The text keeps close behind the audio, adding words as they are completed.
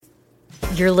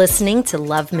You're listening to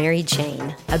Love Mary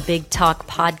Jane, a big talk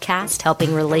podcast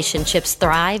helping relationships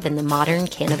thrive in the modern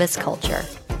cannabis culture.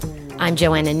 I'm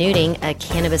Joanna Newting, a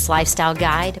cannabis lifestyle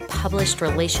guide, published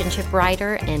relationship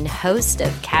writer, and host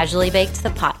of Casually Baked the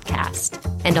podcast.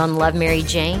 And on Love Mary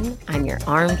Jane, I'm your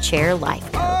armchair life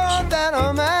coach. All that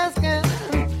I'm asking,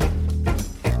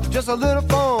 just a little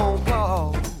phone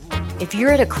call. If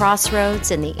you're at a crossroads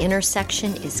and the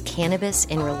intersection is cannabis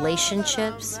and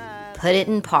relationships, put it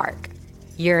in park.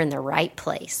 You're in the right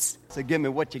place. So give me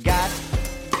what you got.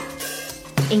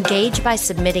 Engage by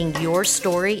submitting your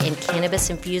story and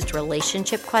cannabis-infused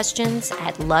relationship questions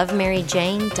at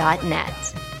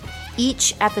lovemaryjane.net.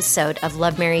 Each episode of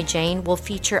Love Mary Jane will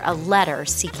feature a letter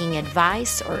seeking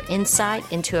advice or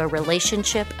insight into a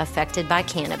relationship affected by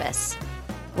cannabis.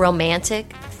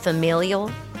 Romantic,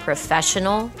 familial,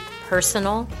 professional,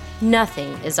 personal,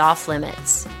 nothing is off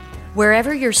limits.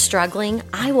 Wherever you're struggling,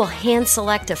 I will hand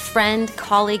select a friend,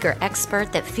 colleague, or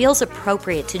expert that feels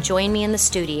appropriate to join me in the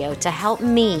studio to help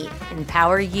me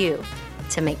empower you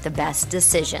to make the best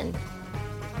decision.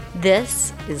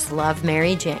 This is Love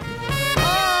Mary Jane.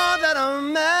 All that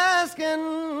I'm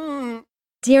asking.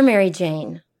 Dear Mary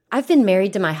Jane, I've been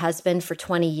married to my husband for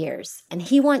 20 years, and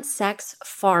he wants sex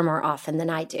far more often than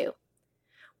I do.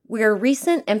 We're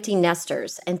recent empty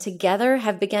nesters and together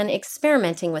have begun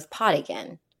experimenting with pot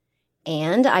again.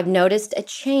 And I've noticed a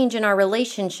change in our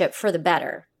relationship for the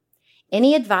better.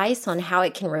 Any advice on how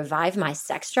it can revive my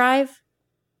sex drive?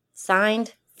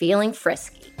 Signed, Feeling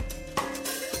Frisky.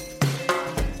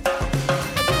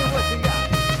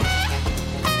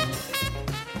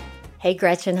 Hey,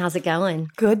 Gretchen, how's it going?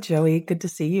 Good, Joey. Good to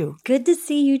see you. Good to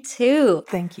see you too.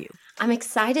 Thank you. I'm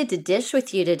excited to dish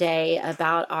with you today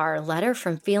about our letter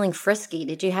from Feeling Frisky.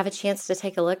 Did you have a chance to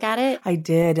take a look at it? I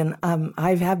did, and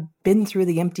I have been through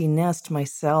the empty nest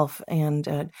myself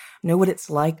and know what it's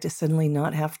like to suddenly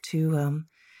not have to,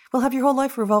 have your whole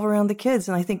life revolve around the kids.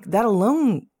 And I think that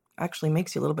alone actually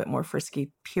makes you a little bit more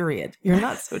frisky, period. You're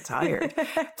not so tired.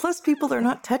 Plus, people are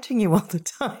not touching you all the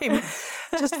time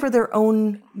just for their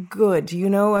own good. You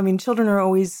know, I mean, children are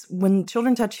always, when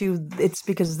children touch you, it's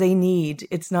because they need,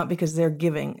 it's not because they're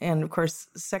giving. And of course,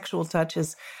 sexual touch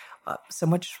is so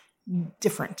much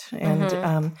different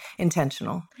and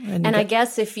intentional. And I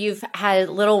guess if you've had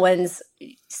little ones,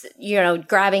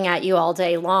 grabbing at you all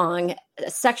day long, a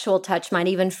sexual touch might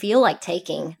even feel like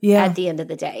taking at the end of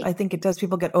the day. I think it does.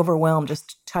 People get overwhelmed,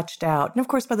 just touched out. And of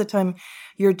course, by the time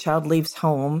your child leaves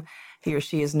home, he or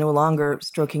she is no longer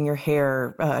stroking your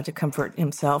hair to comfort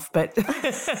himself, but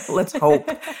let's hope.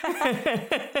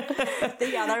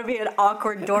 Yeah, that would be an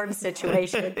awkward dorm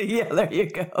situation. Yeah, there you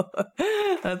go.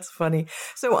 That's funny.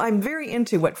 So I'm very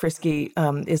into what Frisky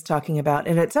is talking about,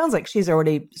 and it sounds like she's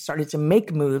already started to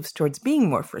make moves towards being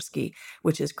more frisky,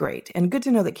 which is great. And good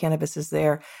to know that cannabis is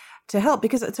there to help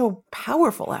because it's a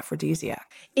powerful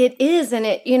aphrodisiac. It is, and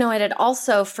it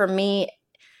also, for me,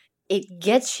 it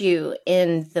gets you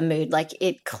in the mood. Like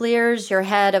it clears your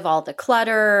head of all the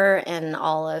clutter and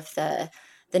all of the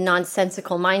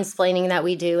nonsensical mind-splaining that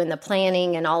we do and the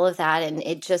planning and all of that. And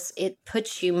it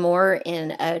puts you more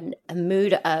in a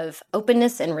mood of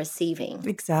openness and receiving.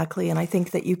 Exactly. And I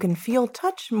think that you can feel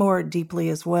touch more deeply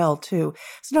as well, too.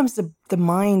 Sometimes the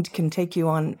mind can take you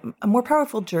on a more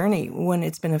powerful journey when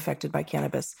it's been affected by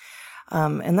cannabis.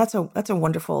 And that's a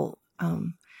wonderful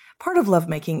part of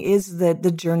lovemaking is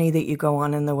the journey that you go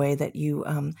on and the way that you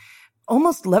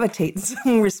almost levitate in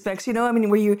some respects,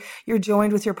 where you're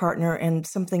joined with your partner and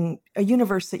a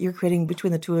universe that you're creating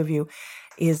between the two of you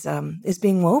is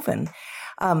being woven.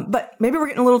 But maybe we're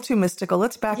getting a little too mystical.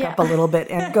 Let's back up a little bit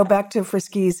and go back to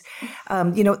Frisky's.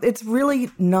 It's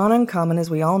really not uncommon, as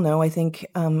we all know. I think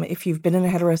if you've been in a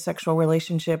heterosexual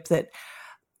relationship that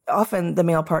often the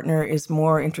male partner is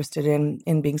more interested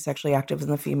in being sexually active than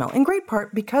the female, in great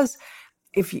part because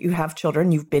if you have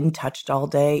children, you've been touched all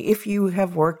day. If you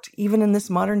have worked, even in this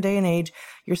modern day and age,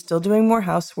 you're still doing more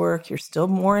housework. You're still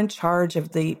more in charge of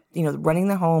running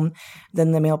the home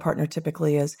than the male partner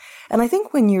typically is. And I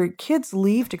think when your kids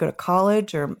leave to go to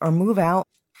college or move out,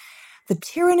 the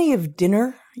tyranny of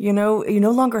dinner, you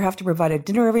no longer have to provide a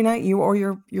dinner every night, you or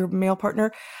your male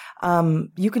partner.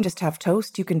 You can just have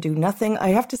toast. You can do nothing. I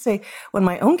have to say, when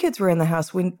my own kids were in the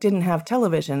house, we didn't have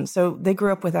television. So they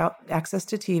grew up without access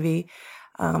to TV.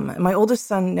 My oldest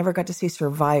son never got to see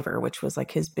Survivor, which was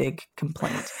like his big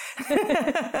complaint.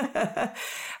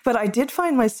 But I did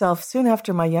find myself soon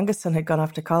after my youngest son had gone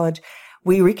off to college,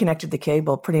 we reconnected the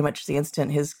cable pretty much the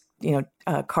instant his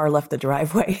car left the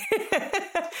driveway.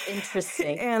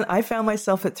 Interesting. And I found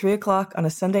myself at 3:00 on a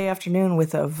Sunday afternoon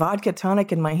with a vodka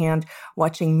tonic in my hand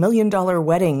watching $1 Million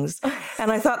Weddings.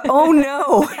 And I thought, oh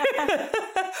no.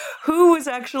 who was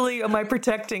actually am I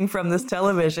protecting from this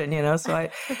television, So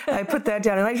I put that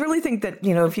down. And I really think that,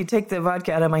 if you take the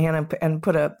vodka out of my hand and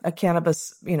put a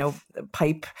cannabis,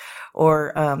 pipe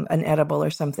or an edible or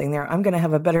something there, I'm going to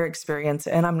have a better experience,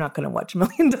 and I'm not going to watch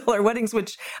 $1 Million Weddings,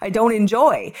 which I don't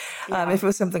enjoy. Yeah. If it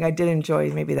was something I did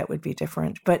enjoy, maybe that would be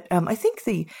different. But I think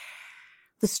the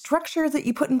structure that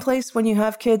you put in place when you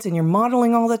have kids and you're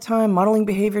modeling all the time, modeling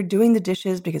behavior, doing the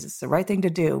dishes because it's the right thing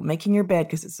to do, making your bed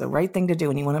because it's the right thing to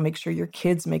do, and you want to make sure your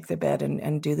kids make the bed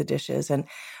and do the dishes and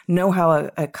know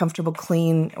how a comfortable,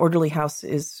 clean, orderly house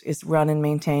is run and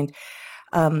maintained.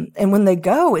 And when they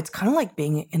go, it's kind of like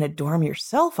being in a dorm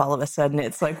yourself all of a sudden.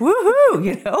 It's like,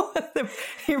 woohoo,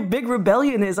 your big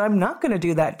rebellion is, I'm not going to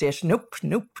do that dish. Nope,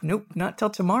 not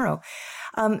till tomorrow.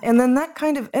 And then that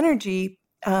kind of energy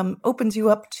opens you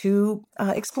up to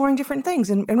exploring different things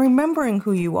and remembering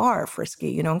who you are,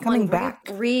 Frisky, and coming back.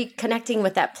 Reconnecting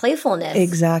with that playfulness.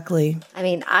 Exactly. I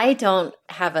mean, I don't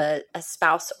have a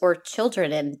spouse or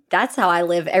children, and that's how I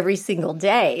live every single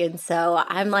day. And so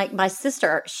I'm like my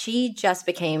sister, she just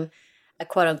became a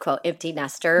quote unquote empty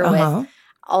nester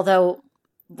although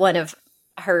one of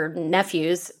her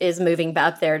nephews is moving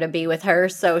up there to be with her.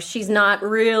 So she's not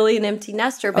really an empty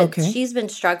nester, but she's been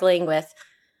struggling with,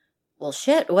 well,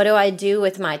 shit, what do I do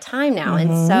with my time now?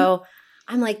 And so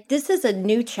I'm like, this is a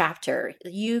new chapter.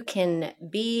 You can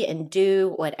be and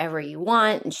do whatever you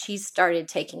want. And she started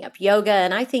taking up yoga.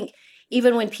 And I think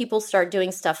even when people start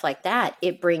doing stuff like that,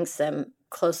 it brings them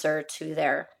closer to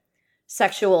their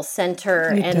sexual center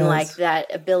and like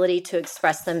that ability to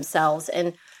express themselves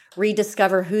and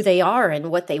rediscover who they are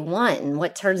and what they want and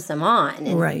what turns them on.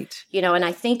 And, right. And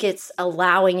I think it's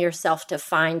allowing yourself to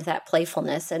find that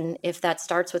playfulness. And if that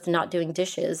starts with not doing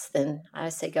dishes, then I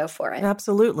say go for it.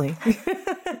 Absolutely.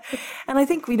 And I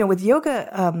think, with yoga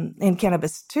and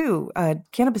cannabis too,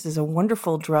 cannabis is a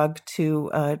wonderful drug to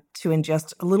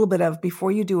ingest a little bit of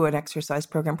before you do an exercise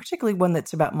program, particularly one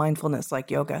that's about mindfulness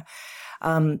like yoga.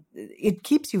 It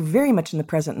keeps you very much in the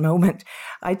present moment.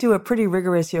 I do a pretty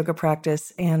rigorous yoga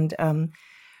practice, and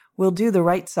we'll do the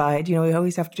right side. We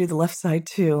always have to do the left side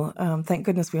too. Thank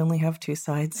goodness we only have two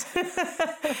sides.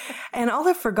 And I'll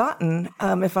have forgotten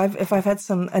if I've had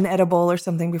an edible or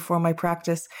something before my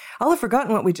practice. I'll have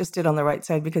forgotten what we just did on the right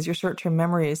side because your short-term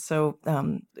memory is so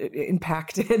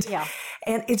impacted. Yeah,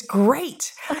 and it's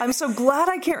great. I'm so glad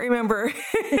I can't remember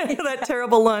that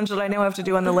terrible lunge that I now have to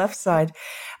do on the left side.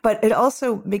 But it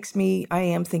also makes I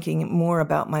am thinking more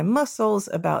about my muscles,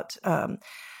 about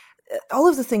all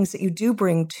of the things that you do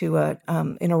bring to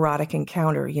an erotic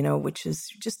encounter, which is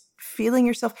just feeling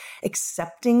yourself,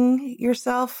 accepting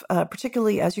yourself,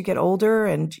 particularly as you get older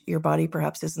and your body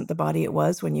perhaps isn't the body it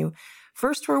was when you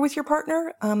first were with your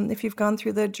partner, if you've gone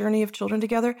through the journey of children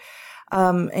together,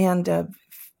 and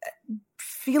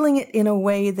feeling it in a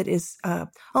way that is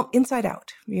inside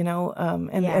out,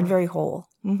 and very whole.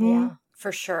 Mm-hmm. Yeah,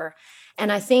 for sure.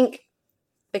 And I think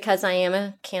because I am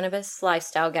a cannabis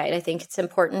lifestyle guide, I think it's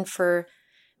important for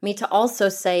me to also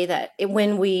say that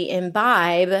when we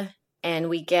imbibe and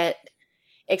we get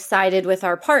excited with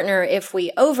our partner, if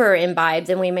we over imbibe,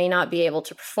 then we may not be able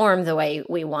to perform the way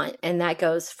we want. And that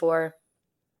goes for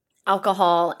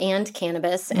alcohol and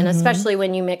cannabis. And especially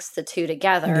when you mix the two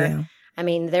together. Yeah. I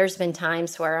mean, there's been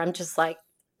times where I'm just like,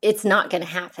 it's not going to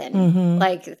happen.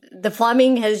 Like the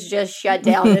plumbing has just shut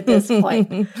down at this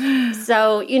point.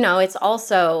 So, it's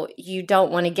also, you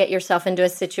don't want to get yourself into a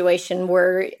situation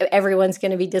where everyone's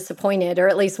going to be disappointed, or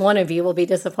at least one of you will be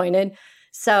disappointed.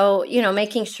 So,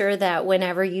 making sure that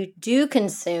whenever you do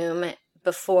consume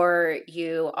before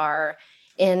you are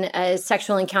in a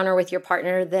sexual encounter with your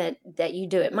partner, that you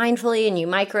do it mindfully and you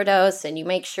microdose and you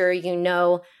make sure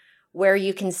where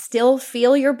you can still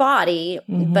feel your body,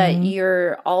 but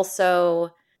you're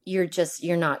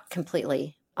not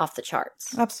completely off the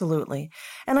charts. Absolutely.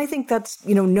 And I think that's,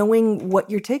 knowing what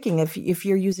you're taking. If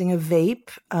you're using a vape,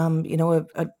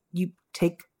 you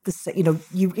take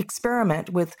you experiment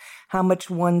with how much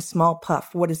one small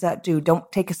puff, what does that do? Don't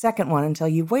take a second one until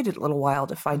you've waited a little while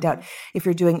to find out. If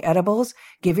you're doing edibles,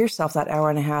 give yourself that hour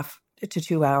and a half to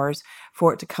 2 hours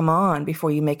for it to come on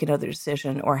before you make another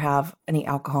decision or have any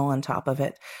alcohol on top of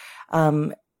it.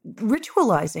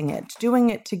 Ritualizing it,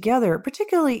 doing it together,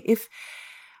 particularly if,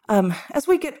 as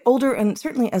we get older and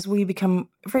certainly as we become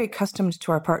very accustomed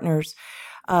to our partners,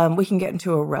 we can get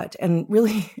into a rut. And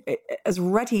really, as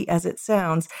rutty as it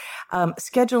sounds,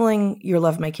 scheduling your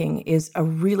lovemaking is a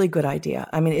really good idea.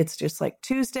 I mean, it's just like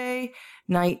Tuesday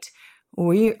night,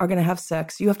 we are going to have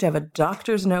sex. You have to have a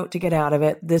doctor's note to get out of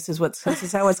it. This is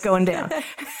how it's going down.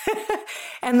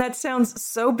 And that sounds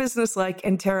so businesslike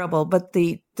and terrible, but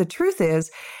the truth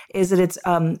is that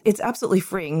it's absolutely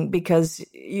freeing because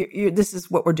this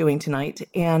is what we're doing tonight.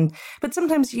 But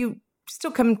sometimes you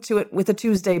still come to it with a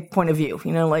Tuesday point of view,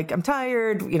 like I'm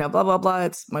tired, blah, blah, blah.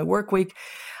 It's my work week.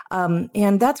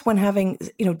 And that's when having,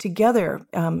 together,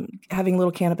 having a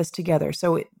little cannabis together.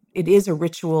 So it is a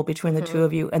ritual between the two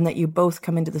of you, and that you both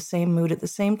come into the same mood at the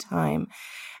same time.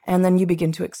 And then you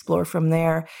begin to explore from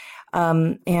there.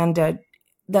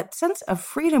 That sense of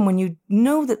freedom when you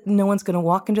know that no one's going to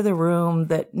walk into the room,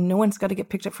 that no one's got to get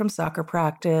picked up from soccer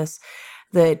practice,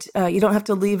 that you don't have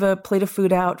to leave a plate of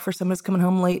food out for someone who's coming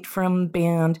home late from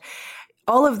band.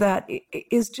 All of that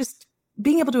is just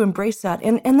being able to embrace that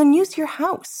and then use your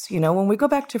house. When we go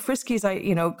back to Frisky's,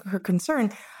 her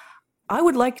concern, I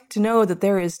would like to know that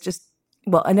there is just,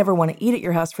 well, I never want to eat at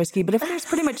your house, Frisky, but if there's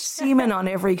pretty much semen on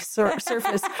every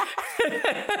surface,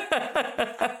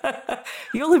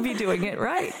 you'll be doing it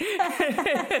right.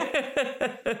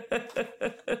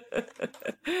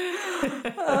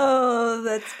 Oh,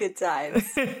 that's good times.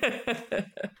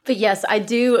 But yes, I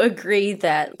do agree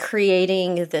that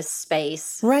creating this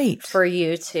space for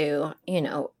you to,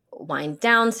 wind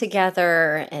down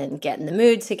together and get in the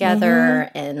mood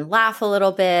together and laugh a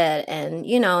little bit and,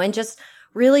 and just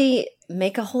really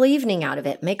make a whole evening out of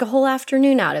it, make a whole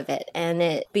afternoon out of it. And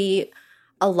it be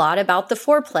a lot about the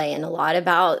foreplay and a lot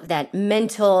about that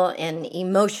mental and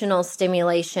emotional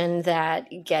stimulation that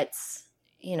gets,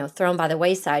 thrown by the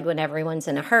wayside when everyone's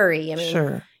in a hurry. I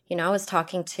mean, I was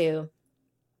talking to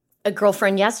a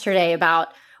girlfriend yesterday about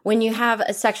when you have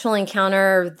a sexual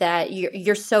encounter that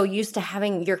you're so used to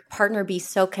having your partner be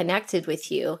so connected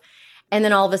with you. And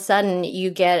then all of a sudden you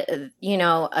get,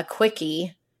 a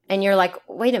quickie. And you're like,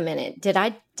 wait a minute, did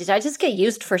I just get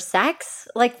used for sex?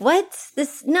 Like, what?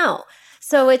 No.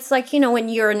 So it's like, when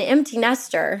you're an empty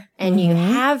nester and you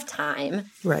have time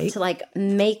to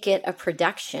make it a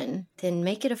production, then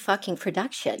make it a fucking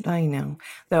production. I know.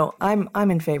 Though I'm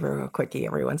in favor of a quickie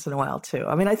every once in a while too.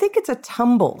 I mean, I think it's a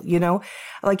tumble,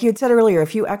 like you had said earlier,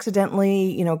 if you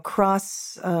accidentally,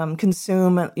 cross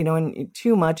consume, and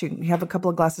too much, you have a couple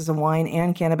of glasses of wine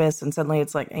and cannabis and suddenly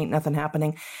it's like, ain't nothing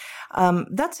happening.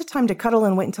 That's a time to cuddle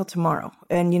and wait until tomorrow.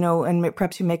 And, and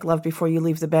perhaps you make love before you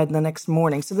leave the bed the next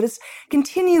morning so that it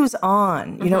continues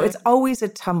on. It's always a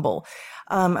tumble.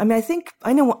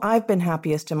 I know I've been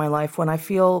happiest in my life when I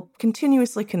feel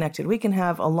continuously connected. We can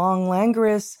have a long,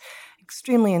 languorous,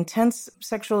 extremely intense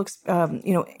sexual,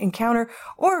 encounter,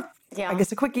 or I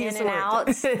guess a quickie is in and out.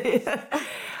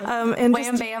 And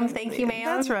wham, bam, thank you, ma'am.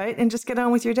 That's right. And just get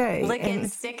on with your day. Lick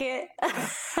it, stick it.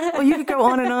 Well, you could go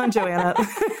on and on, Joanna.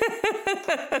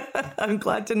 I'm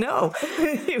glad to know.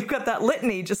 You've got that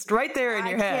litany just right there in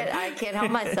your head. I can't help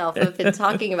myself. I've been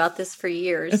talking about this for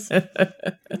years.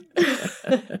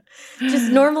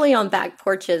 Just normally on back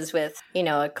porches with,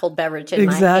 a cold beverage in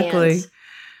my hand.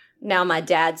 Now my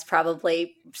dad's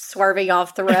probably swerving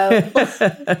off the road.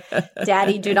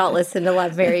 Daddy, do not listen to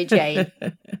Love, Mary Jane.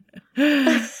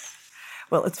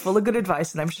 Well, it's full of good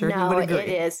advice, and I'm sure he would agree. It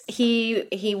is.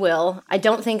 He will. I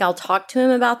don't think I'll talk to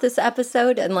him about this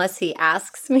episode unless he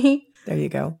asks me. There you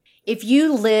go. If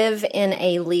you live in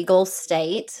a legal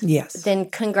state, then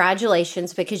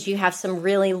congratulations, because you have some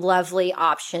really lovely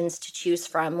options to choose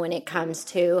from when it comes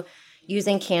to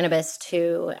using cannabis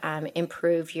to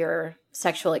improve your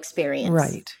sexual experience.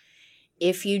 Right.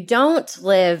 If you don't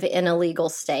live in a legal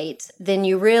state, then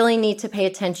you really need to pay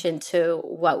attention to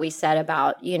what we said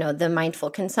about, the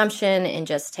mindful consumption and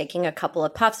just taking a couple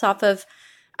of puffs off of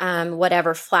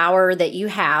whatever flower that you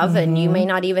have. And you may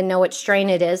not even know what strain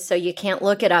it is, so you can't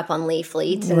look it up on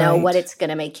Leafly to know what it's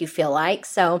going to make you feel like.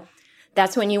 So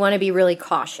that's when you want to be really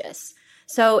cautious.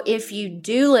 So if you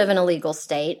do live in a legal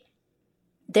state,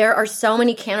 there are so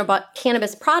many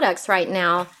cannabis products right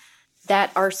now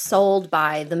that are sold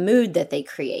by the mood that they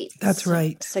create. That's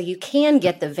right. So you can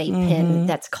get the vape pen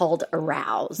that's called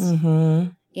Arouse.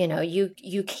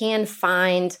 You can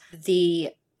find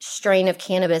the strain of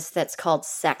cannabis that's called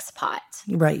Sex Pot.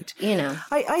 Right.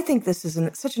 I think this is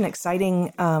such an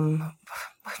exciting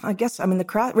the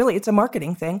crowd, really, it's a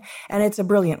marketing thing, and it's a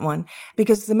brilliant one,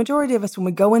 because the majority of us, when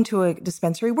we go into a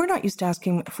dispensary, we're not used to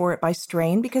asking for it by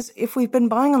strain, because if we've been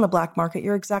buying on the black market,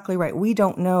 you're exactly right. We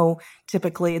don't know.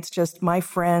 Typically, it's just my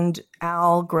friend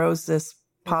Al grows this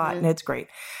pot, and it's great.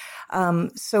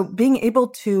 So being able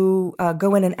to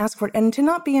go in and ask for it, and to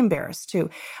not be embarrassed, too.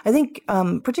 I think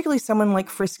particularly someone like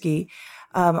Frisky,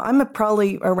 I'm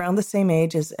probably around the same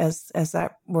age as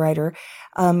that writer,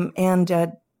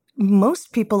 and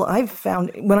most people I've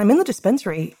found when I'm in the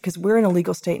dispensary, because we're in a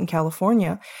legal state in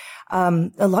California,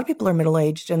 A lot of people are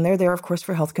middle-aged, and they're there, of course,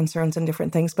 for health concerns and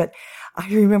different things. But I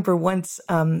remember once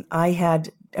I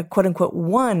had, quote unquote,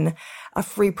 won a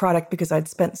free product because I'd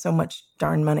spent so much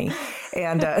darn money.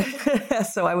 And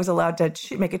so I was allowed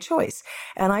to make a choice.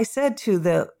 And I said to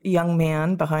the young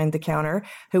man behind the counter,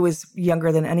 who was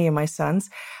younger than any of my sons,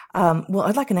 well,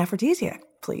 I'd like an aphrodisiac,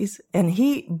 please. And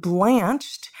he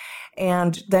blanched.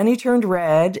 And then he turned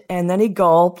red, and then he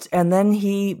gulped, and then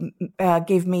he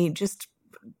gave me just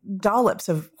dollops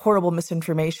of horrible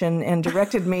misinformation and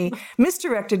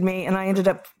misdirected me, and I ended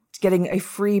up getting a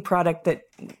free product that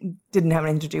didn't have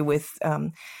anything to do with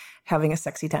having a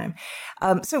sexy time.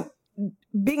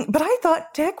 But I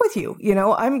thought, to heck with you,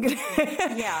 I'm gonna.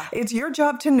 Yeah. It's your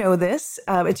job to know this.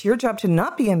 It's your job to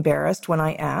not be embarrassed when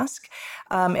I ask.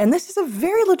 And this is a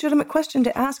very legitimate question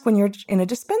to ask when you're in a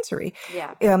dispensary.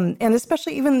 Yeah. And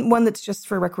especially even one that's just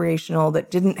for recreational, that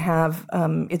didn't have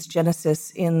its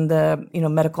genesis in the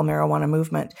medical marijuana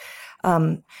movement.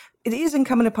 It is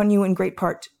incumbent upon you in great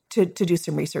part to do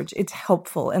some research. It's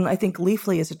helpful, and I think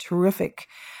Leafly is a terrific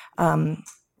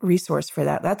resource for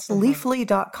that. That's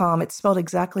leafly.com. It's spelled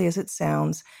exactly as it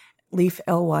sounds,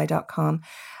 leafly.com.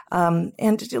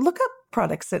 And look up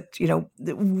products that,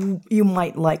 that you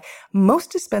might like.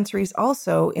 Most dispensaries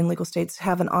also in legal states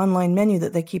have an online menu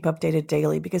that they keep updated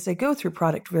daily because they go through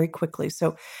product very quickly.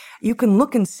 So you can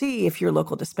look and see if your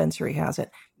local dispensary has it.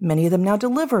 Many of them now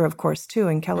deliver, of course, too,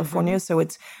 in California. So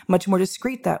it's much more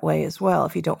discreet that way as well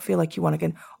if you don't feel like you want to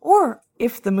get, or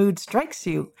if the mood strikes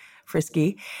you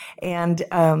frisky and,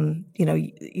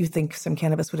 you think some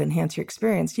cannabis would enhance your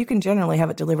experience, you can generally have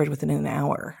it delivered within an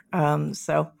hour.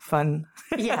 So fun.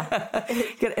 Yeah.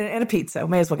 And a pizza.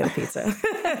 May as well get a pizza.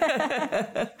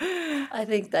 I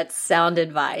think that's sound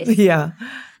advice. Yeah.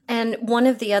 And one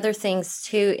of the other things,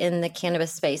 too, in the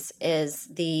cannabis space is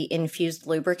the infused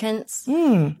lubricants.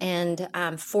 And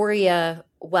Foria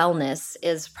Wellness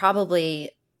is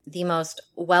probably the most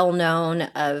well-known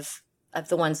of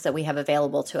the ones that we have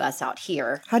available to us out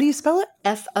here. How do you spell it?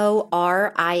 Foria.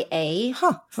 Okay.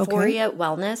 Foria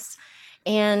Wellness.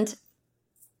 And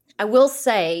I will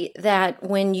say that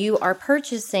when you are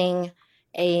purchasing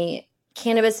a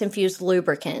cannabis-infused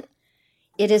lubricant,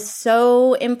 it is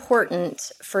so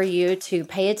important for you to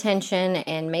pay attention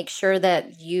and make sure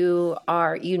that you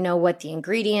know what the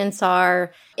ingredients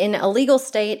are. In a legal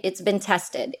state, it's been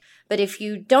tested. But if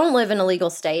you don't live in a legal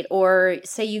state, or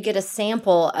say you get a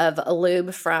sample of a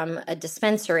lube from a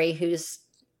dispensary who's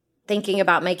thinking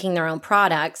about making their own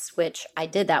products, which I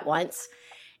did that once,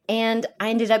 and I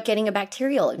ended up getting a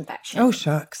bacterial infection. Oh,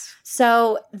 shucks.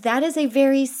 So that is a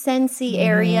very sensy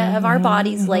area of our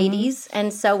bodies, ladies.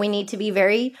 And so we need to be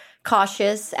very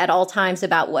cautious at all times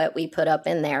about what we put up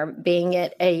in there, being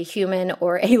it a human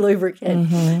or a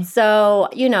lubricant. So,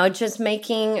 just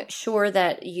making sure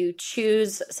that you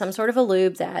choose some sort of a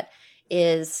lube that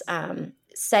is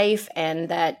safe and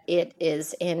that it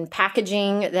is in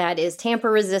packaging that is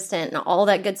tamper resistant and all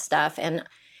that good stuff. And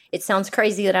it sounds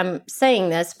crazy that I'm saying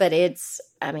this, but it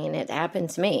happened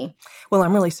to me. Well,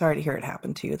 I'm really sorry to hear it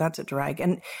happened to you. That's a drag.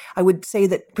 And I would say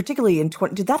that particularly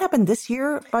did that happen this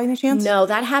year by any chance? No,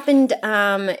 that happened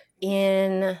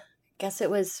in, I guess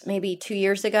it was maybe 2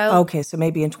 years ago. Okay, so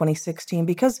maybe in 2016,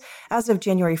 because as of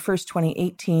January 1st,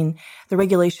 2018, the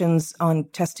regulations on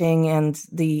testing and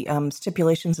the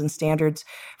stipulations and standards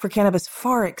for cannabis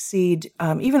far exceed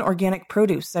even organic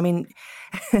produce.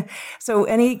 So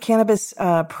any cannabis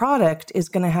product is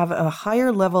going to have a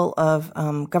higher level of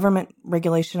government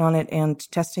regulation on it and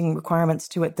testing requirements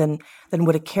to it than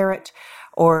would a carrot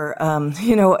or,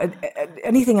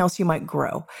 anything else you might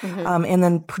grow and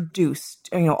then produce,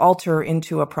 alter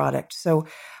into a product. So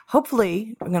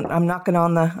hopefully, I'm knocking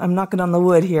on the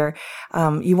wood here.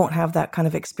 You won't have that kind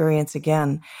of experience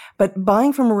again. But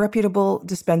buying from a reputable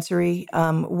dispensary,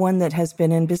 one that has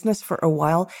been in business for a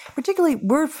while, particularly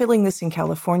we're feeling this in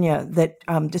California, that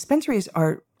dispensaries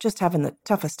are just having the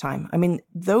toughest time.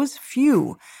 Those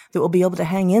few that will be able to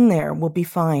hang in there will be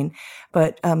fine.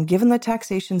 But given the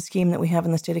taxation scheme that we have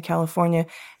in the state of California,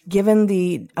 given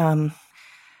the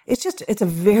it's a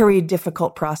very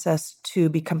difficult process to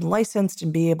become licensed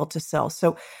and be able to sell.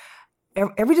 So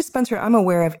every dispensary I'm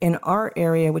aware of in our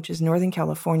area, which is Northern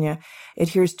California,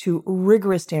 adheres to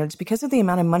rigorous standards. Because of the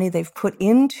amount of money they've put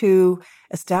into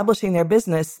establishing their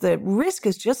business, the risk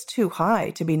is just too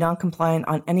high to be non-compliant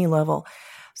on any level.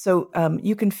 So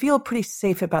you can feel pretty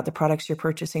safe about the products you're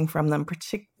purchasing from them.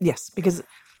 Yes, because...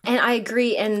 And I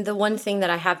agree. And the one thing that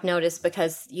I have noticed,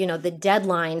 because, the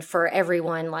deadline for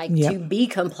everyone to be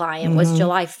compliant was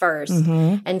July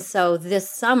 1st. And so this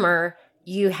summer,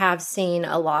 you have seen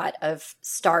a lot of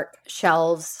start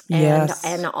shelves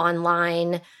and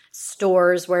online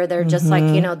stores where they're just like,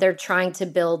 you know, they're trying to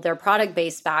build their product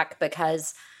base back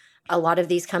because a lot of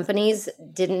these companies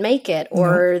didn't make it,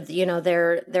 or, you know,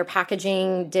 their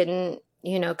packaging didn't,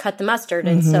 you know, cut the mustard.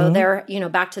 And so they're, you know,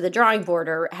 back to the drawing board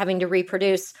or having to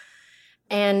reproduce.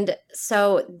 And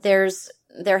so there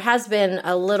has been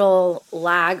a little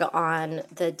lag on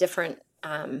the different,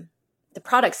 the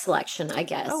product selection, I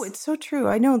guess. Oh, it's so true.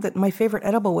 I know that my favorite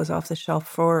edible was off the shelf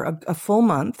for a full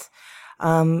month.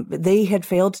 They had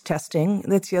failed testing.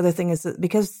 That's the other thing, is that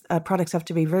because products have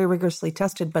to be very rigorously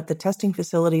tested, but the testing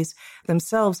facilities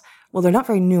themselves, well, they're not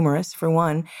very numerous, for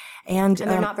one. And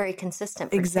they're not very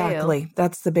consistent, for exactly. two.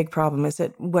 That's the big problem, is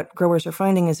that what growers are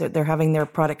finding is that they're having their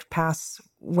product pass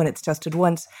when it's tested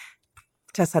once.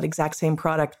 Test that exact same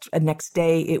product next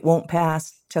day, it won't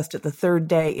pass. Test it the third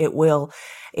day, it will.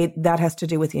 That has to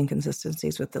do with the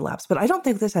inconsistencies with the labs. But I don't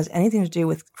think this has anything to do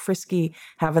with Frisky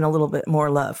having a little bit more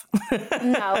love.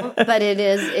 No, but it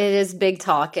is big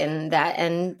talk,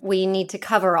 and we need to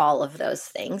cover all of those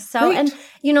things. So, Right. and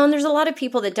you know, and there's a lot of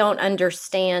people that don't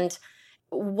understand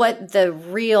what the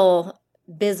real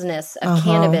business of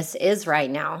cannabis is right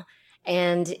now,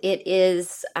 and it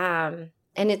is.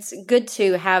 And it's good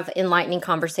to have enlightening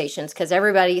conversations, because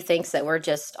everybody thinks that we're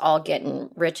just all getting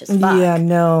rich as fuck. Yeah,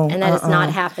 no. And that is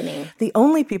not happening. The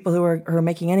only people who are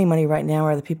making any money right now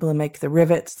are the people who make the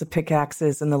rivets, the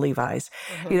pickaxes, and the Levi's.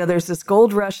 You know, there's this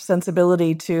gold rush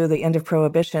sensibility to the end of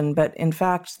Prohibition, but in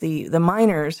fact, the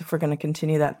miners, if we're going to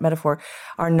continue that metaphor,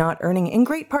 are not earning, in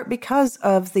great part because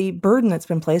of the burden that's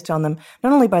been placed on them,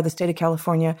 not only by the state of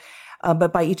California,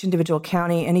 but by each individual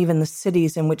county and even the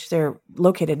cities in which they're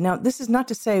located. Now, this is not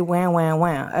to say wah, wah,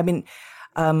 wah. I mean,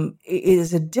 it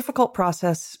is a difficult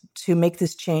process to make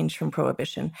this change from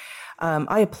Prohibition.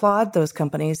 I applaud those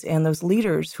companies and those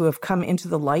leaders who have come into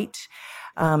the light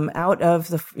out of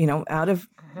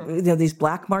these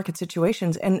black market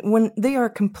situations. And when they are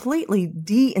completely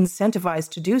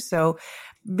de-incentivized to do so,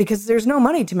 because there's no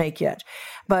money to make yet,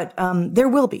 but there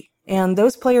will be. And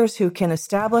those players who can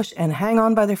establish and hang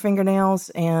on by their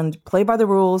fingernails and play by the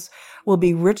rules will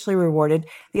be richly rewarded.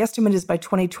 The estimate is by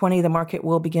 2020, the market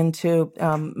will begin to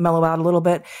mellow out a little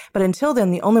bit. But until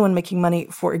then, the only one making money,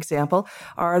 for example,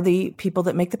 are the people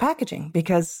that make the packaging.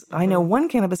 Because I know one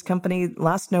cannabis company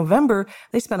last November,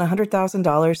 they spent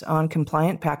 $100,000 on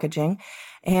compliant packaging.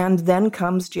 And then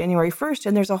comes January 1st,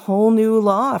 and there's a whole new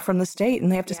law from the state,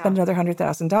 and they have to spend another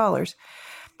 $100,000.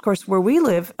 Of course, where we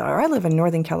live, or I live in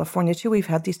Northern California too, we've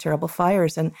had these terrible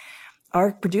fires, and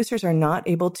our producers are not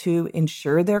able to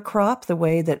insure their crop the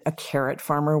way that a carrot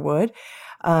farmer would.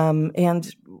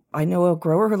 And I know a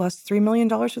grower who lost $3 million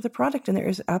worth of product, and there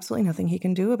is absolutely nothing he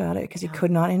can do about it because he could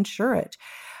not insure it.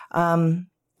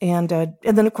 And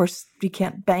then, of course, you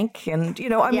can't bank, and a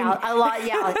lot.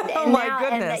 Yeah. Oh my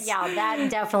goodness. That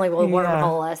definitely will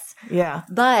wormhole us. Yeah.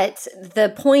 But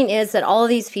the point is that all of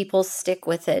these people stick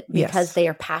with it because they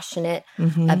are passionate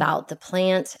about the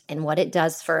plant and what it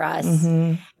does for us.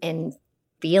 And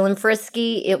feeling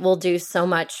frisky, it will do so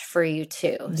much for you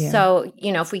too. Yeah. So,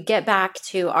 if we get back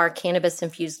to our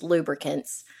cannabis-infused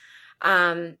lubricants,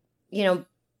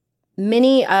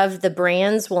 many of the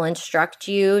brands will instruct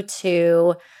you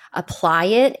to apply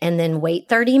it and then wait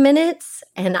 30 minutes.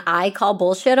 And I call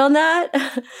bullshit on that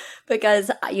because,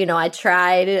 I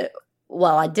tried,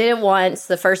 I did it once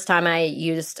the first time I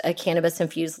used a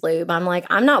cannabis-infused lube. I'm like,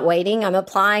 I'm not waiting, I'm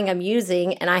applying, I'm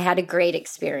using, and I had a great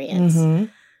experience.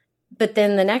 But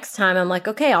then the next time I'm like,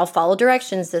 okay, I'll follow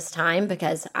directions this time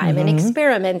because I'm an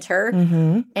experimenter.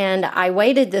 And I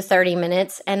waited the 30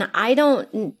 minutes, and I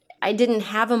didn't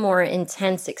have a more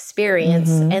intense experience.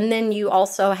 And then you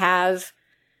also have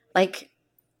like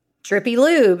drippy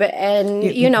lube and,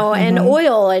 and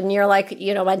oil. And you're like,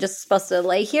 am I just supposed to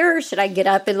lay here? Or should I get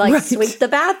up and sweep the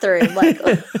bathroom? Like,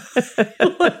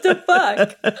 what the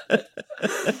fuck?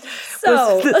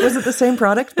 So was it the same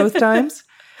product both times?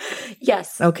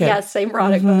 Yes. Okay. Yes. Same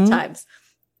product both times.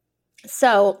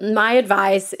 So my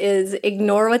advice is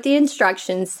ignore what the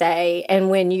instructions say.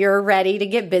 And when you're ready to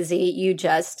get busy, you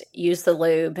just use the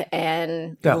lube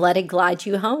and let it glide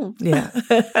you home. Yeah.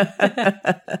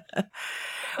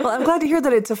 Well, I'm glad to hear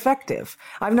that it's effective.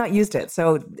 I've not used it,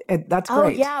 so that's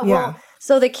great. Oh, yeah. Well,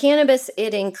 so the cannabis,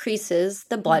 it increases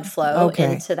the blood flow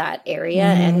into that area.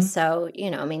 And so, it's,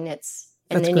 and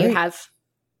that's then great. you have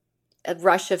a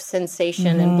rush of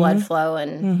sensation and blood flow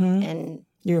and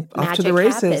you're off to the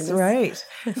races, happens. Right?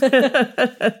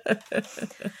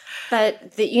 But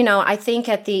I think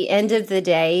at the end of the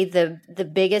day, the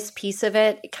biggest piece of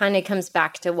it kind of comes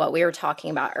back to what we were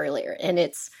talking about earlier, and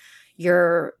it's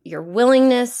your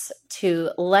willingness to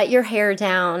let your hair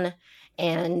down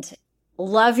and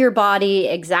love your body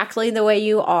exactly the way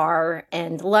you are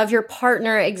and love your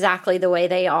partner exactly the way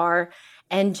they are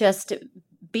and just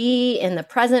be in the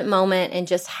present moment and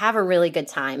just have a really good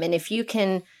time. And if you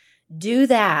can do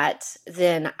that,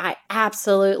 then I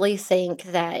absolutely think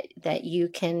that you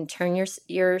can turn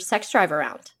your sex drive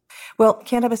around. Well,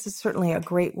 cannabis is certainly a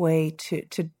great way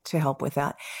to help with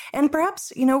that. And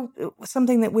perhaps,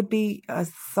 something that would be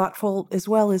thoughtful as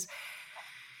well is,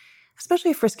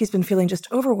 especially if Frisky's been feeling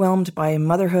just overwhelmed by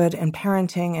motherhood and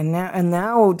parenting and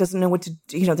now doesn't know what to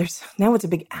do, now it's a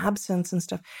big absence and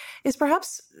stuff, is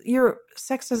perhaps your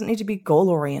sex doesn't need to be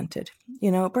goal-oriented.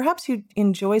 Perhaps you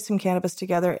enjoy some cannabis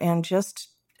together and just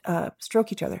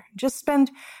stroke each other. Just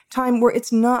spend time where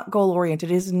it's not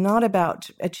goal-oriented. It is not about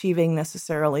achieving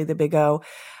necessarily the big O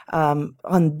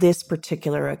on this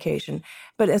particular occasion.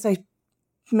 But as I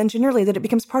mentioned earlier, that it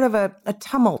becomes part of a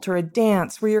tumult or a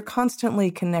dance where you're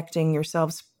constantly connecting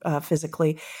yourselves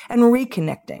physically and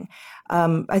reconnecting.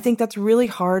 I think that's really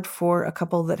hard for a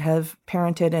couple that have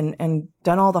parented and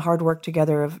done all the hard work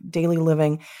together of daily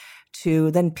living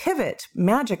to then pivot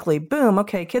magically. Boom.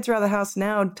 Okay, kids are out of the house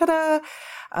now. Ta-da.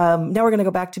 Now we're going to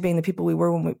go back to being the people we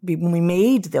were when we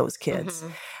made those kids.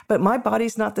 Mm-hmm. But my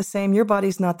body's not the same. Your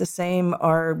body's not the same.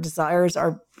 Our desires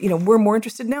are, we're more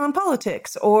interested now in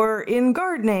politics or in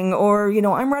gardening or,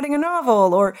 I'm writing a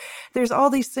novel or there's all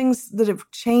these things that have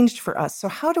changed for us. So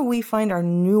how do we find our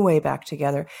new way back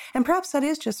together? And perhaps that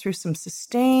is just through some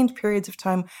sustained periods of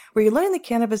time where you're letting the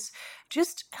cannabis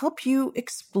just help you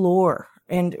explore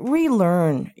and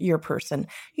relearn your person.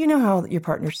 You know how your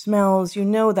partner smells. You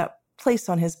know that place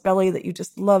on his belly that you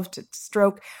just love to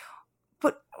stroke.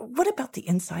 But what about the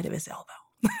inside of his elbow?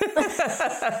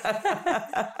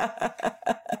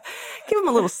 Give him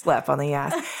a little slap on the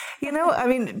ass.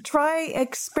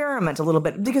 Experiment a little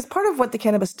bit, because part of what the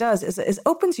cannabis does is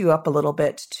opens you up a little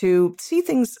bit to see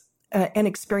things and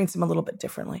experience them a little bit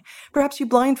differently. Perhaps you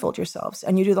blindfold yourselves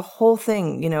and you do the whole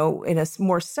thing, in a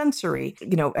more sensory,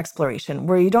 exploration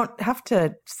where you don't have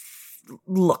to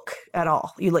look at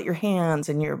all. You let your hands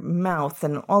and your mouth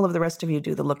and all of the rest of you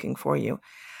do the looking for you.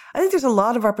 I think there's a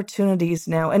lot of opportunities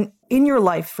now and in your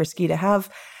life, Frisky, to have,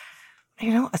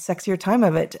 a sexier time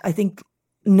of it. I think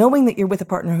knowing that you're with a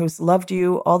partner who's loved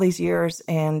you all these years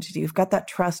and you've got that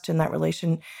trust in that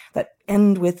relation that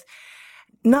end with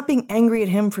not being angry at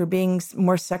him for being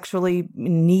more sexually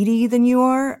needy than you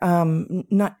are,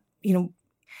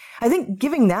 I think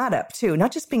giving that up too,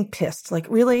 not just being pissed, like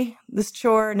really this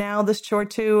chore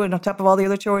too, and on top of all the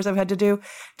other chores I've had to do,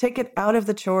 take it out of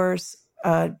the chores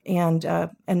and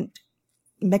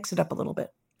mix it up a little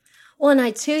bit. Well, and I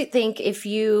too think if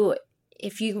you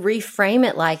reframe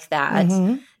it like that,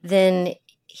 mm-hmm. then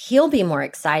he'll be more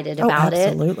excited about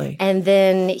absolutely. It. And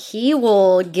then he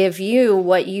will give you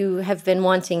what you have been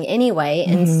wanting anyway.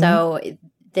 And mm-hmm. so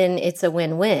then it's a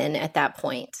win-win at that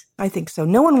point. I think so.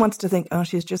 No one wants to think, oh,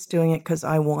 she's just doing it because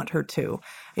I want her to.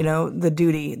 The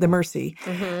duty, the mercy.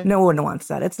 Mm-hmm. No one wants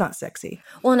that. It's not sexy.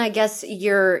 Well, and I guess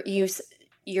your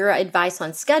advice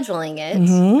on scheduling it,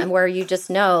 mm-hmm. and where you just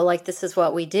know, like, this is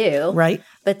what we do. Right.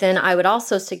 But then I would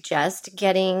also suggest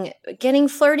getting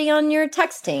flirty on your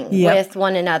texting with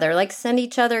one another. Like, send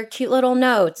each other cute little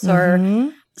notes mm-hmm.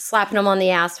 or slapping them on the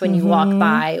ass when you mm-hmm. walk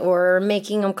by, or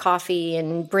making them coffee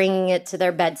and bringing it to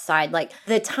their bedside. Like,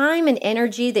 the time and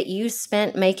energy that you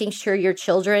spent making sure your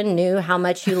children knew how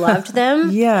much you loved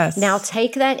them. Yes. Now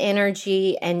take that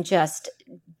energy and just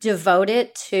devote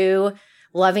it to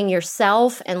loving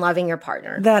yourself and loving your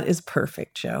partner. That is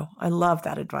perfect, Jo. I love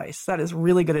that advice. That is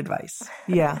really good advice.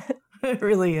 Yeah, it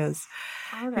really is.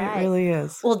 All right. It really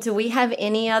is. Well, do we have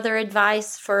any other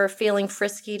advice for feeling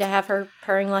Frisky to have her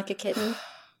purring like a kitten?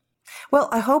 Well,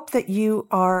 I hope that you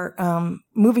are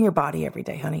moving your body every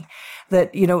day, honey.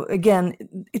 That, again,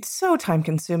 it's so time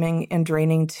consuming and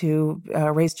draining to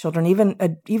raise children,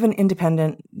 even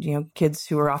independent, kids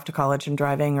who are off to college and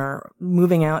driving or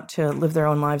moving out to live their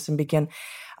own lives and begin.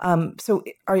 So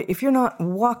if you're not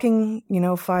walking,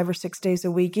 5 or 6 days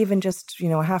a week, even just,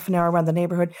 a half an hour around the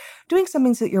neighborhood, doing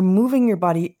something so that you're moving your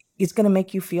body is going to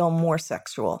make you feel more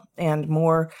sexual and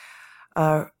more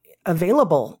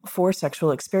available for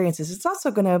sexual experiences. It's also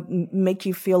going to make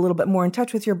you feel a little bit more in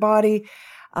touch with your body.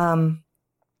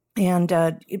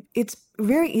 It's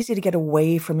very easy to get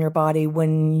away from your body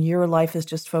when your life is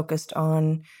just focused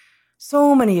on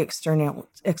so many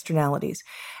externalities.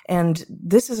 And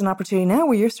this is an opportunity now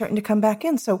where you're starting to come back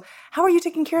in. So how are you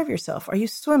taking care of yourself? Are you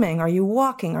swimming? Are you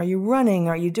walking? Are you running?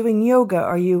 Are you doing yoga?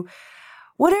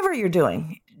 Whatever you're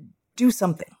doing, do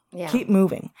something. Yeah. Keep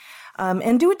moving.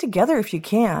 and do it together if you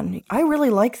can. I really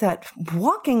like that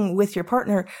walking with your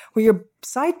partner where you're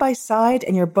side by side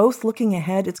and you're both looking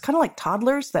ahead. It's kind of like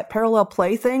toddlers, that parallel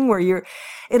play thing where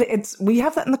we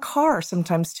have that in the car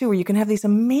sometimes too, where you can have these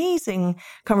amazing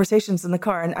conversations in the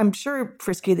car. And I'm sure,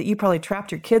 Frisky, that you probably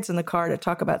trapped your kids in the car to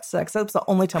talk about sex. That's the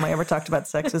only time I ever talked about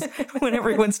sex is when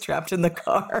everyone's trapped in the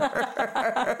car.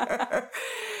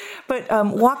 But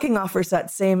walking offers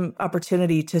that same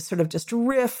opportunity to sort of just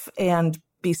riff and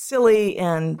be silly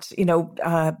and,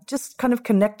 just kind of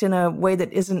connect in a way that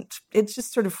it's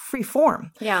just sort of free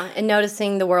form. Yeah, and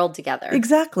noticing the world together.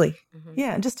 Exactly. Mm-hmm.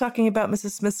 Yeah, and just talking about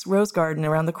Mrs. Smith's rose garden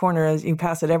around the corner as you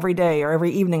pass it every day or every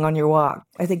evening on your walk.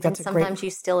 I think that's sometimes you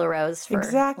steal a rose for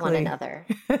one another.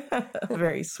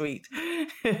 Very sweet.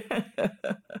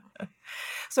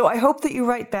 So I hope that you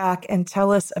write back and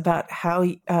tell us about how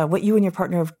what you and your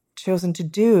partner have chosen to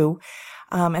do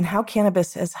and how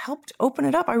cannabis has helped open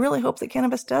it up. I really hope that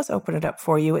cannabis does open it up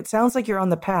for you. It sounds like you're on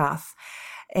the path.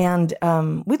 And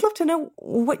we'd love to know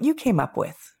what you came up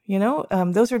with.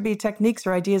 Those would be techniques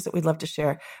or ideas that we'd love to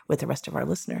share with the rest of our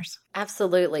listeners.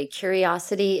 Absolutely.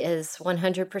 Curiosity is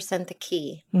 100% the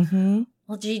key. Mm-hmm.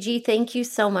 Well, Gigi, thank you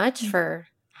so much for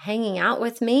hanging out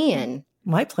with me. And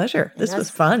my pleasure. This was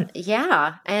fun.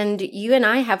 Yeah. And you and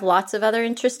I have lots of other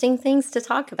interesting things to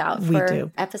talk about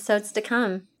for episodes to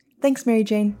come. Thanks, Mary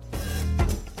Jane.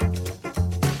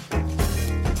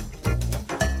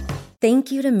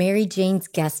 Thank you to Mary Jane's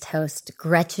guest host,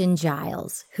 Gretchen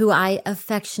Giles, who I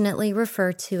affectionately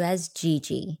refer to as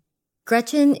Gigi.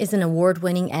 Gretchen is an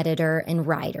award-winning editor and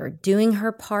writer doing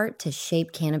her part to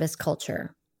shape cannabis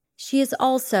culture. She is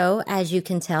also, as you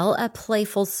can tell, a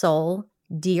playful soul,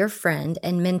 dear friend,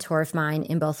 and mentor of mine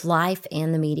in both life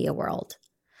and the media world.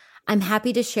 I'm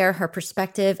happy to share her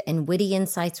perspective and witty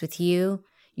insights with you.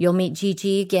 You'll meet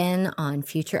Gigi again on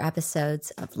future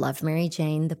episodes of Love Mary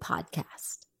Jane, the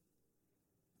podcast.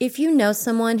 If you know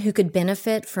someone who could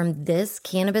benefit from this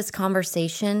cannabis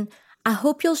conversation, I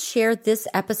hope you'll share this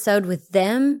episode with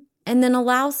them and then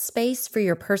allow space for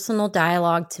your personal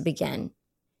dialogue to begin.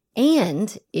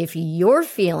 And if you're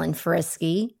feeling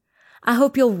frisky, I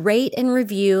hope you'll rate and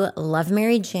review Love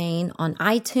Mary Jane on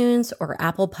iTunes or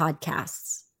Apple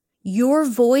Podcasts. Your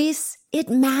voice, it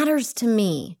matters to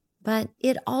me. But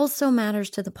it also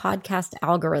matters to the podcast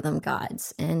algorithm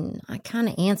gods, and I kind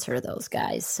of answer those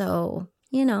guys. So,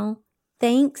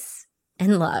 thanks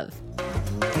and love.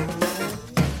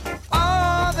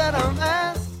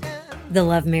 The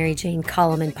Love Mary Jane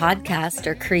column and podcast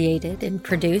are created and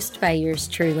produced by yours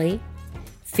truly.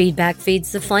 Feedback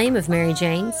feeds the flame of Mary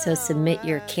Jane, so submit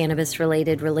your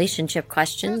cannabis-related relationship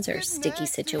questions or sticky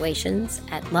situations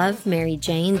at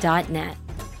lovemaryjane.net.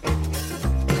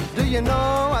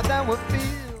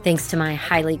 Thanks to my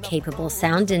highly capable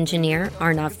sound engineer,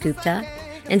 Arnav Gupta,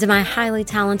 and to my highly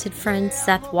talented friend,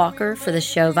 Seth Walker, for the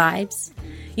show vibes.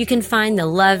 You can find the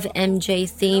Love MJ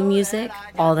theme music,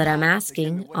 All That I'm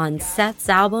Asking, on Seth's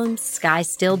album, Sky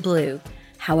Still Blue,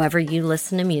 however you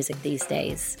listen to music these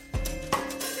days.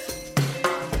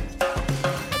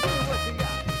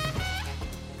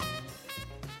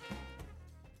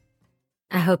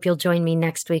 I hope you'll join me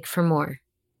next week for more.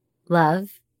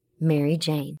 Love, Mary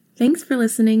Jane. Thanks for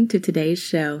listening to today's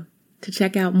show. To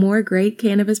check out more great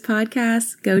cannabis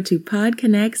podcasts, go to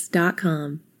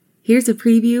podconnects.com. Here's a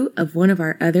preview of one of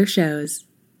our other shows.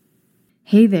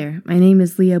 Hey there, my name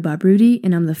is Leah Babrudi,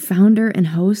 and I'm the founder and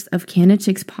host of Canna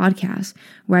Chicks Podcast,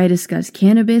 where I discuss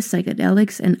cannabis,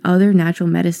 psychedelics, and other natural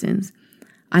medicines.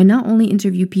 I not only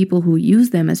interview people who use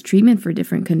them as treatment for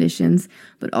different conditions,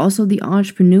 but also the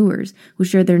entrepreneurs who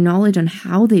share their knowledge on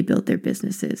how they built their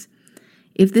businesses.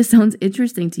 If this sounds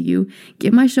interesting to you,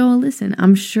 give my show a listen.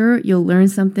 I'm sure you'll learn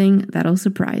something that'll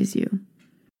surprise you.